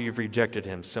after you've rejected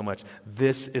him so much.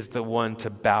 This is the one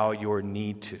to bow your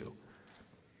knee to.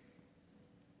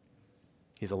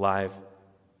 He's alive,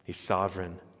 he's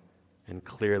sovereign, and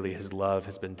clearly his love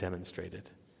has been demonstrated.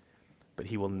 But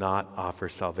he will not offer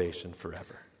salvation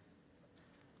forever.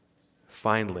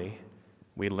 Finally,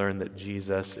 we learn that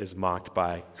Jesus is mocked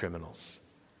by criminals.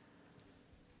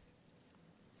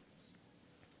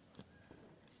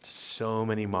 So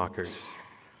many mockers.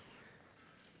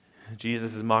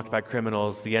 Jesus is mocked by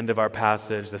criminals. The end of our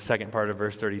passage, the second part of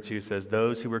verse 32 says,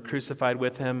 those who were crucified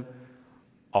with him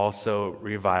also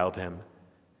reviled him.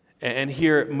 And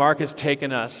here, Mark has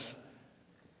taken us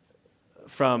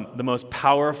from the most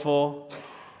powerful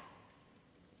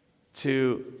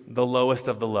to the lowest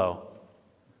of the low.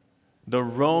 The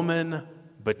Roman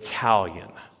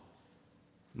battalion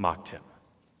mocked him.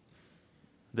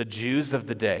 The Jews of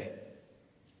the day,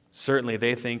 certainly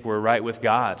they think we're right with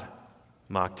God,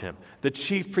 mocked him. The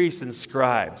chief priests and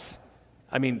scribes,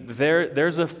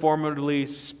 there's a formidably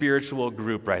spiritual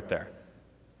group right there.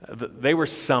 They were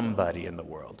somebody in the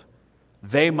world.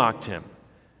 They mocked him.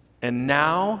 And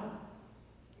now,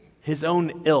 his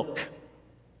own ilk,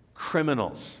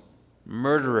 criminals,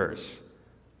 murderers,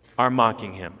 are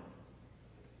mocking him.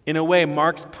 In a way,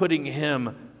 Mark's putting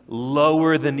him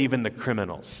lower than even the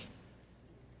criminals.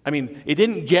 It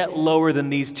didn't get lower than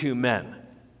these two men,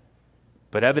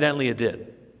 but evidently it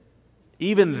did.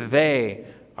 Even they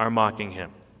are mocking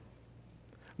him.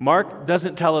 Mark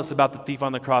doesn't tell us about the thief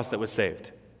on the cross that was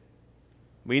saved.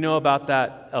 We know about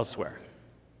that elsewhere.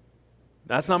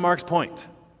 That's not Mark's point.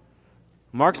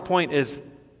 Mark's point is,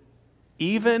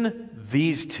 even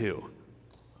these two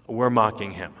were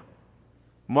mocking him.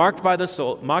 Mocked by the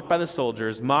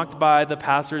soldiers, mocked by the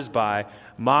passers-by,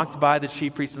 mocked by the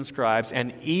chief priests and scribes,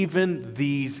 and even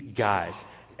these guys.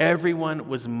 Everyone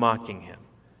was mocking him.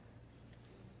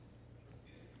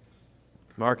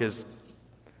 Mark is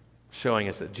showing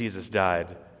us that Jesus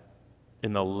died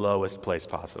in the lowest place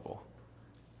possible.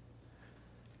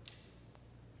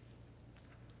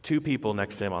 Two people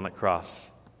next to him on the cross.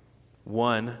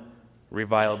 One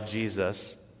reviled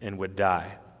Jesus and would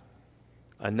die.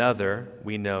 Another,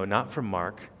 we know, not from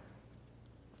Mark,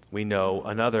 we know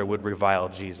another would revile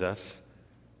Jesus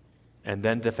and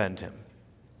then defend him.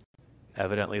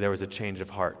 Evidently, there was a change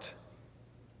of heart.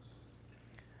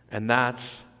 And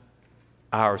that's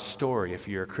our story if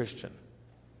you're a Christian.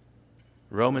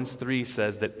 Romans 3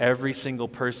 says that every single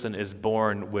person is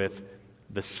born with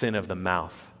the sin of the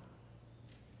mouth.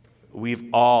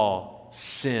 We've all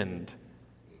sinned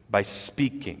by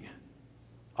speaking.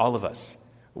 All of us.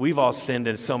 We've all sinned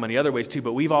in so many other ways too,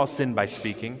 but we've all sinned by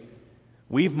speaking.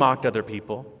 We've mocked other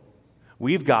people.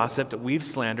 We've gossiped. We've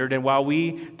slandered. And while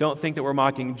we don't think that we're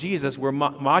mocking Jesus, we're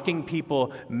mocking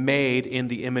people made in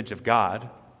the image of God.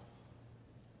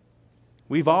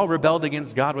 We've all rebelled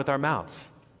against God with our mouths.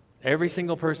 Every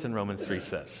single person, Romans 3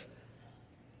 says.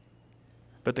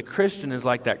 But the Christian is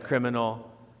like that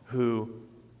criminal who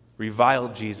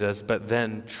reviled Jesus but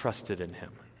then trusted in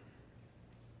him.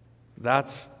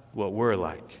 That's what we're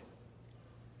like.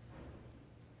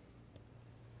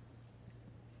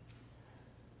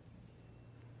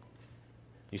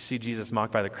 You see Jesus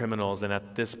mocked by the criminals, and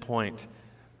at this point,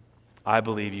 I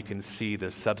believe you can see the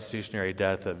substitutionary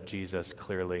death of Jesus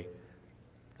clearly.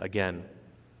 Again,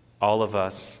 all of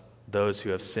us, those who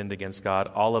have sinned against God,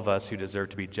 all of us who deserve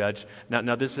to be judged.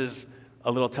 Now this is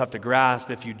a little tough to grasp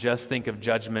if you just think of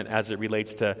judgment as it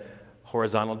relates to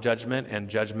horizontal judgment and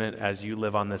judgment as you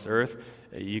live on this earth.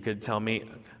 You could tell me,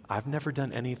 I've never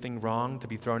done anything wrong to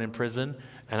be thrown in prison,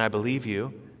 and I believe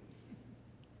you.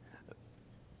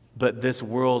 But this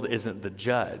world isn't the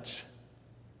judge.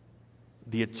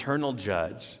 The eternal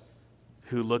judge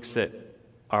who looks at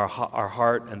our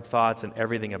heart and thoughts and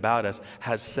everything about us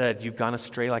has said, you've gone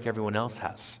astray like everyone else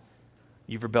has.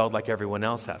 You've rebelled like everyone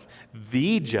else has.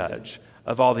 The judge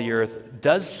of all the earth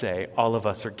does say all of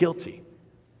us are guilty.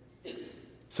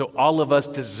 So all of us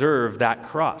deserve that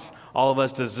cross. All of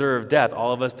us deserve death.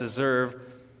 All of us deserve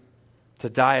to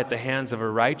die at the hands of a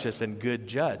righteous and good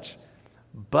judge.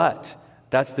 But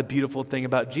that's the beautiful thing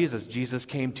about Jesus. Jesus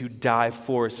came to die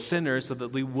for sinners so that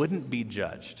we wouldn't be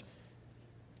judged.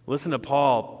 Listen to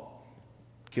Paul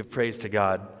give praise to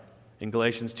God in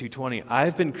Galatians 2:20.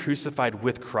 I've been crucified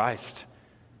with Christ.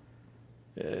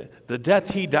 The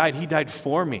death he died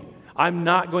for me. I'm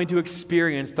not going to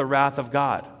experience the wrath of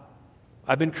God.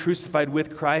 I've been crucified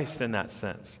with Christ in that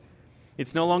sense.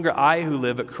 It's no longer I who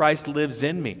live, but Christ lives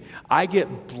in me. I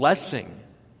get blessing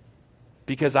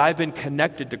because I've been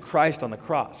connected to Christ on the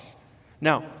cross.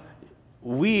 Now,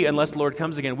 we, unless the Lord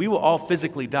comes again, we will all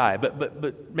physically die.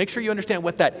 But make sure you understand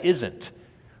what that isn't.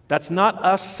 That's not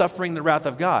us suffering the wrath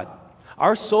of God.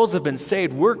 Our souls have been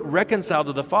saved. We're reconciled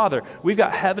to the Father. We've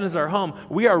got heaven as our home.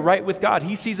 We are right with God.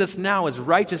 He sees us now as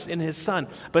righteous in His Son.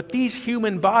 But these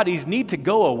human bodies need to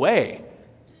go away.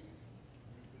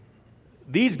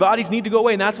 These bodies need to go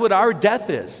away, and that's what our death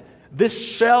is.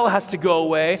 This shell has to go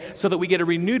away so that we get a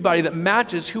renewed body that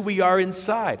matches who we are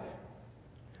inside.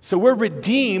 So we're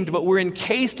redeemed, but we're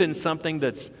encased in something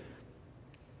that's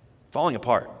falling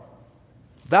apart.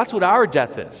 That's what our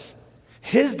death is.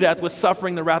 His death was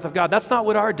suffering the wrath of God. That's not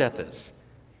what our death is.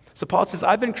 So Paul says,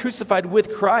 I've been crucified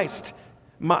with Christ.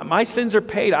 My sins are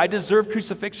paid. I deserve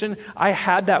crucifixion. I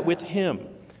had that with Him.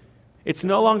 It's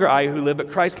no longer I who live,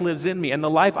 but Christ lives in me. And the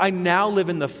life I now live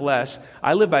in the flesh,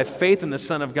 I live by faith in the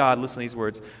Son of God, listen to these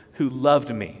words, who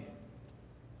loved me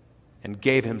and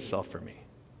gave Himself for me.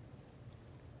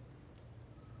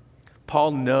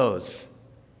 Paul knows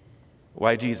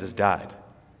why Jesus died.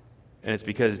 And it's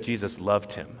because Jesus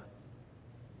loved him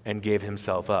and gave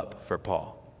Himself up for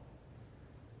Paul.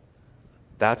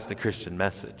 That's the Christian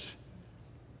message.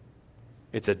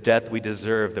 It's a death we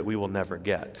deserve that we will never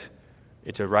get.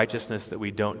 It's a righteousness that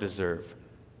we don't deserve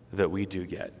that we do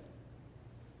get.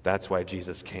 That's why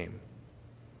Jesus came.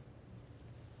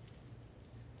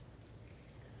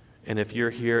 And if you're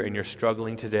here and you're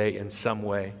struggling today in some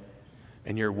way,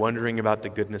 and you're wondering about the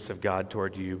goodness of God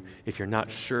toward you, if you're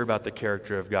not sure about the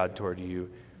character of God toward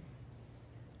you,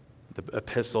 the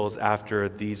epistles after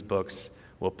these books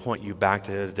will point you back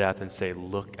to His death and say,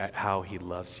 look at how He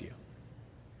loves you.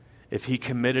 If He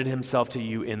committed Himself to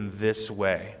you in this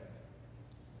way,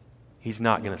 He's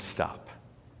not going to stop.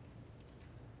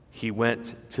 He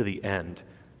went to the end.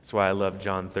 That's why I love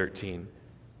John 13.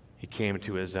 He came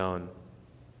to His own.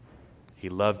 He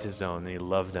loved His own, and He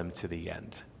loved them to the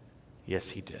end. Yes,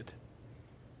 He did.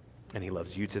 And He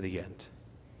loves you to the end.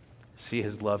 See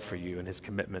His love for you and His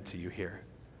commitment to you here.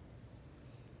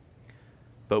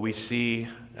 But we see,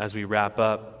 as we wrap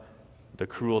up, the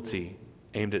cruelty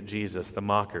aimed at Jesus, the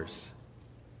mockers.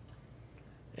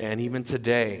 And even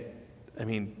today,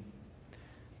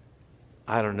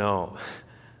 I don't know.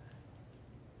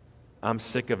 I'm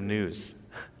sick of news.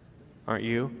 Aren't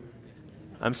you?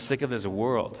 I'm sick of this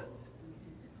world.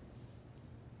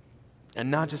 And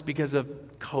not just because of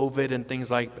COVID and things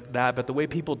like that, but the way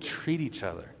people treat each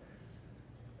other.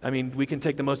 I mean, we can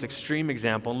take the most extreme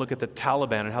example and look at the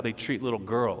Taliban and how they treat little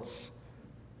girls,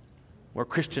 or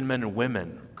Christian men and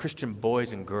women, Christian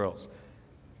boys and girls.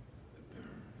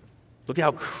 Look at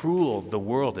how cruel the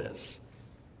world is.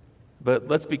 But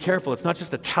let's be careful. It's not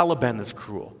just the Taliban that's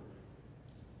cruel.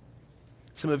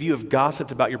 Some of you have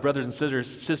gossiped about your brothers and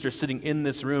sisters sitting in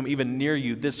this room, even near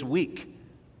you this week.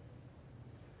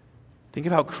 Think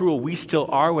of how cruel we still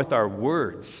are with our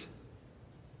words.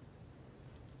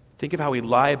 Think of how we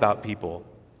lie about people,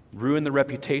 ruin the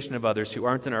reputation of others who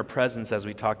aren't in our presence as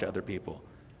we talk to other people.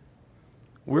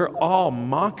 We're all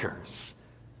mockers.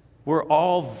 We're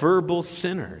all verbal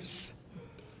sinners.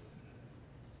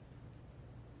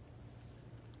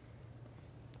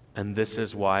 And this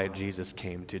is why Jesus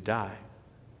came to die.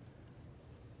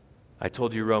 I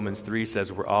told you Romans 3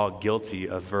 says we're all guilty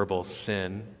of verbal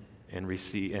sin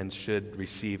and should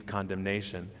receive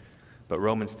condemnation. But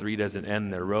Romans 3 doesn't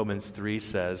end there. Romans 3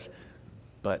 says,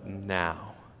 but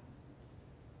now,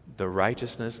 the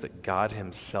righteousness that God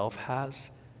himself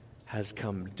has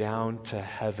come down to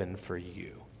heaven for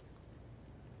you.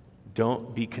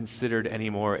 Don't be considered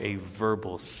anymore a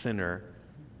verbal sinner.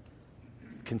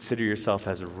 Consider yourself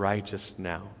as righteous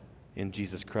now in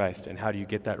Jesus Christ. And how do you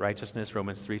get that righteousness?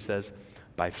 Romans 3 says,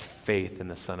 by faith in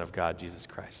the Son of God, Jesus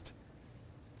Christ.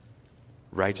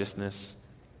 Righteousness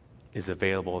is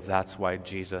available. That's why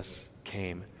Jesus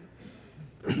came.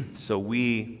 So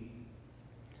we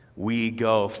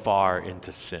go far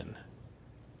into sin.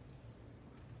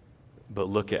 But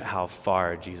look at how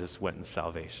far Jesus went in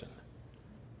salvation.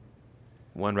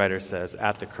 One writer says,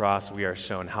 at the cross we are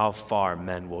shown how far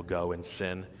men will go in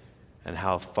sin and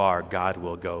how far God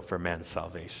will go for man's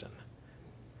salvation.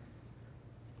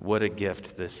 What a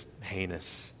gift this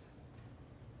heinous,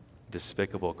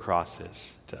 despicable cross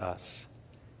is to us.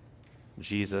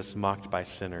 Jesus mocked by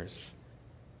sinners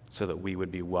so that we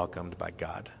would be welcomed by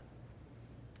God.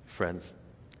 Friends,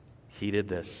 he did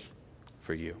this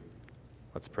for you.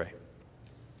 Let's pray.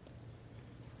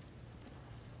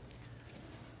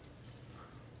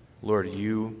 Lord,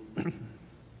 you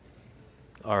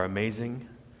are amazing.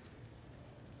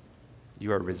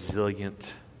 You are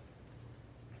resilient.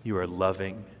 You are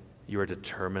loving. You are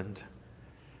determined.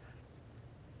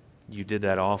 You did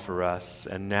that all for us,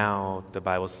 and now the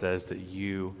Bible says that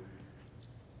you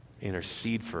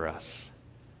intercede for us.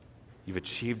 You've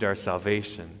achieved our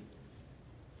salvation,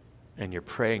 and you're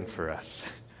praying for us.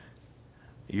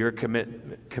 Your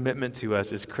commitment to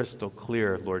us is crystal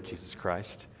clear, Lord Jesus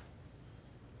Christ.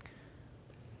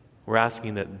 We're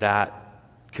asking that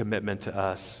commitment to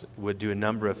us would do a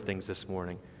number of things this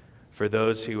morning. For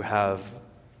those who have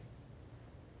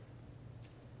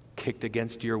kicked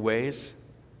against your ways,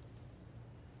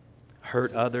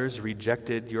 hurt others,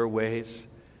 rejected your ways,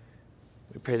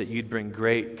 we pray that you'd bring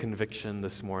great conviction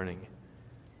this morning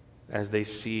as they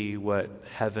see what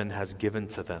heaven has given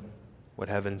to them, what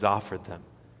heaven's offered them.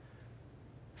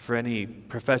 For any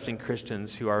professing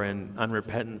Christians who are in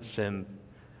unrepentant sin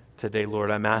today,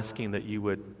 Lord, I'm asking that you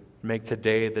would make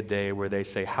today the day where they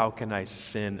say, how can I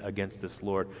sin against this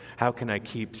Lord? How can I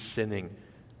keep sinning?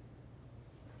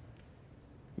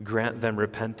 Grant them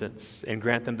repentance and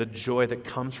grant them the joy that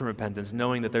comes from repentance,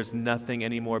 knowing that there's nothing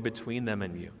anymore between them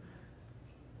and you.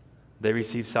 They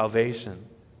receive salvation.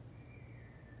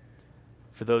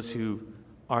 For those who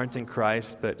aren't in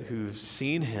Christ but who've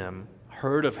seen him,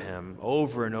 heard of him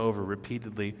over and over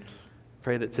repeatedly,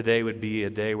 pray that today would be a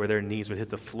day where their knees would hit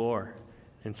the floor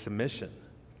in submission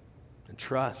and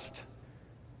trust.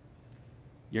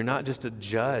 You're not just a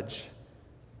judge.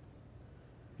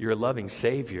 You're a loving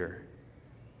Savior.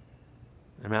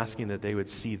 I'm asking that they would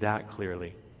see that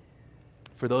clearly.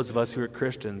 For those of us who are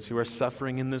Christians, who are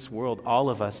suffering in this world, all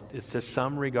of us, it's to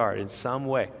some regard, in some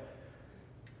way.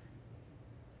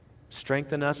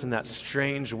 Strengthen us in that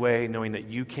strange way, knowing that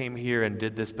you came here and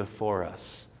did this before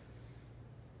us.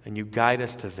 And you guide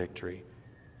us to victory.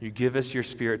 You give us your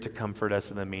Spirit to comfort us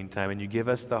in the meantime, and you give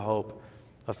us the hope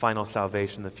of final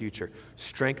salvation in the future.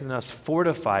 Strengthen us,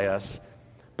 fortify us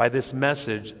by this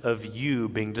message of you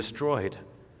being destroyed.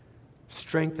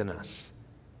 Strengthen us.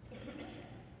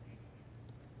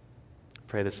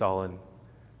 Pray this all in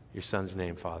your Son's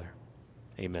name, Father.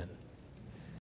 Amen.